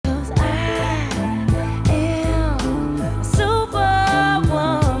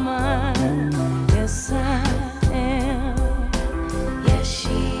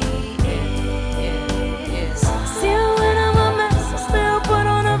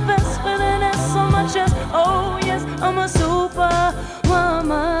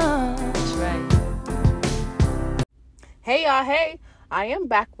y'all. Hey, I am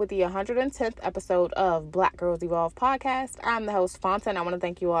back with the 110th episode of Black Girls Evolve podcast. I'm the host, Fonta, and I want to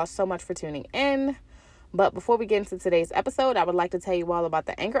thank you all so much for tuning in. But before we get into today's episode, I would like to tell you all about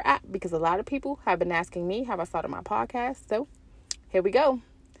the Anchor app because a lot of people have been asking me how I started my podcast. So here we go.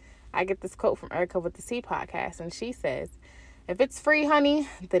 I get this quote from Erica with the C podcast, and she says, "If it's free, honey,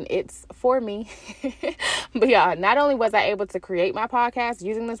 then it's for me." But yeah, not only was I able to create my podcast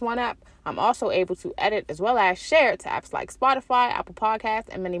using this one app, I'm also able to edit as well as share it to apps like Spotify, Apple Podcasts,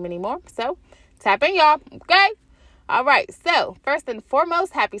 and many, many more. So tap in, y'all. Okay. All right. So first and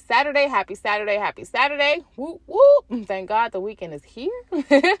foremost, happy Saturday. Happy Saturday. Happy Saturday. Whoop, whoop. Thank God the weekend is here.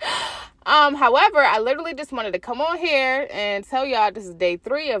 However, I literally just wanted to come on here and tell y'all this is day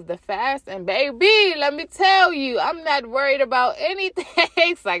 3 of the fast. And baby, let me tell you, I'm not worried about anything.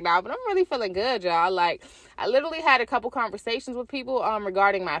 It's like, nah, but I'm really feeling good, y'all. Like, I literally had a couple conversations with people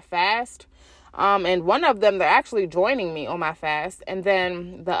regarding my fast. And one of them, they're actually joining me on my fast. And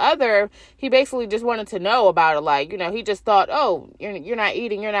then the other, he basically just wanted to know about it. Like, he just thought, oh, you're not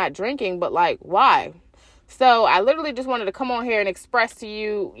eating, you're not drinking, but like, why? So I literally just wanted to come on here and express to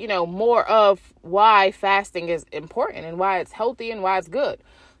you, more of why fasting is important and why it's healthy and why it's good.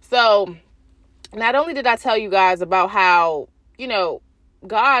 So not only did I tell you guys about how,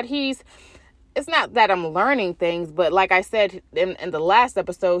 God, it's not that I'm learning things, but like I said in the last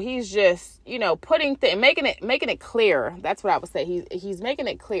episode, he's just, making it clear. That's what I would say. He's making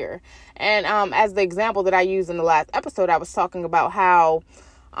it clear. And as the example that I used in the last episode, I was talking about how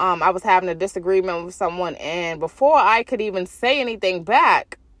I was having a disagreement with someone, and before I could even say anything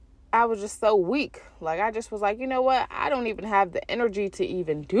back, I was just so weak. Like, I just was like, you know what? I don't even have the energy to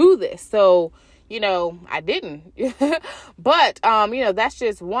even do this. So, I didn't. But, that's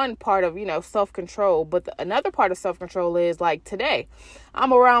just one part of, self-control. But another part of self-control is like today,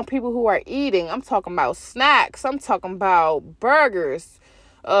 I'm around people who are eating. I'm talking about snacks. I'm talking about burgers,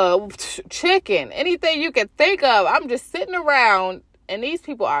 chicken, anything you can think of. I'm just sitting around. And these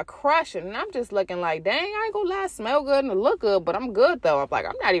people are crushing. And I'm just looking like, dang, I ain't gonna lie, I smell good and look good, but I'm good though. I'm like,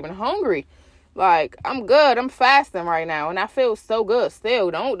 I'm not even hungry. Like, I'm good. I'm fasting right now. And I feel so good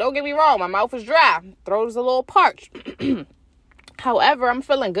still. Don't get me wrong. My mouth is dry. Throat is a little parched. However, I'm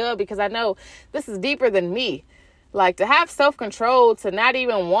feeling good because I know this is deeper than me. Like, to have self-control, to not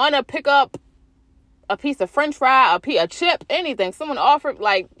even want to pick up a piece of French fry, a chip, anything. Someone offered,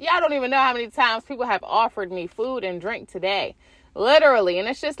 like, y'all don't even know how many times people have offered me food and drink today. Literally. And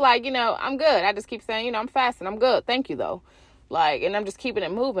it's just like, I'm good. I just keep saying, I'm fasting. I'm good. Thank you, though. Like, and I'm just keeping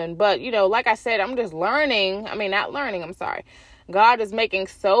it moving. But, like I said, I'm just learning. I'm sorry. God is making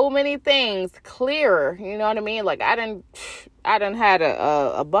so many things clearer. You know what I mean? Like, I done had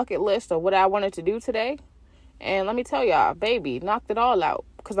a bucket list of what I wanted to do today. And let me tell y'all, baby, knocked it all out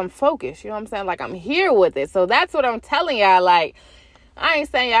because I'm focused. You know what I'm saying? Like, I'm here with it. So that's what I'm telling y'all. Like, I ain't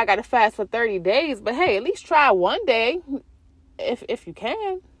saying y'all got to fast for 30 days, but hey, at least try one day. If you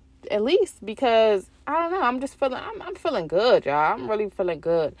can, at least, because I don't know, I'm just feeling, I'm feeling good, y'all. I'm really feeling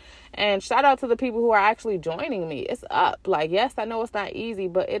good. And shout out to the people who are actually joining me. It's up. Like, yes, I know it's not easy,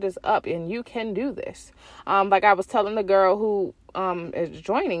 but it is up and you can do this. Like I was telling the girl who is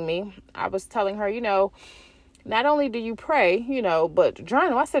joining me, I was telling her, not only do you pray, but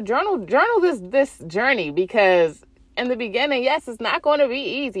journal. I said, journal this journey, because in the beginning, yes, it's not going to be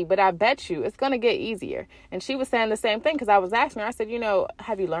easy, but I bet you it's going to get easier. And she was saying the same thing because I was asking her, I said,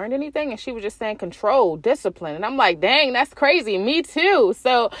 have you learned anything? And she was just saying control, discipline. And I'm like, dang, that's crazy. Me too.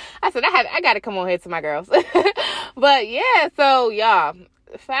 So I said, I got to come on here to my girls. But yeah, so y'all,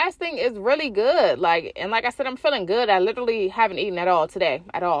 fasting is really good. Like, and like I said, I'm feeling good. I literally haven't eaten at all today,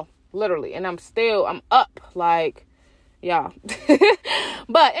 literally. And I'm up, like, y'all.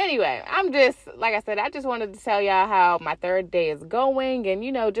 But anyway, I'm just, like I said, I just wanted to tell y'all how my 3rd day is going,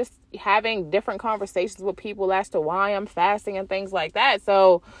 and just having different conversations with people as to why I'm fasting and things like that.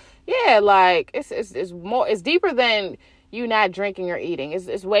 So yeah, like it's deeper than you not drinking or eating.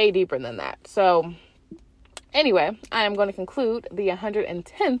 It's way deeper than that. So anyway, I am going to conclude the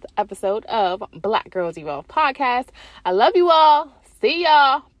 110th episode of Black Girls Evolve podcast. I love you all. See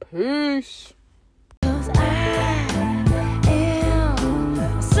y'all. Peace.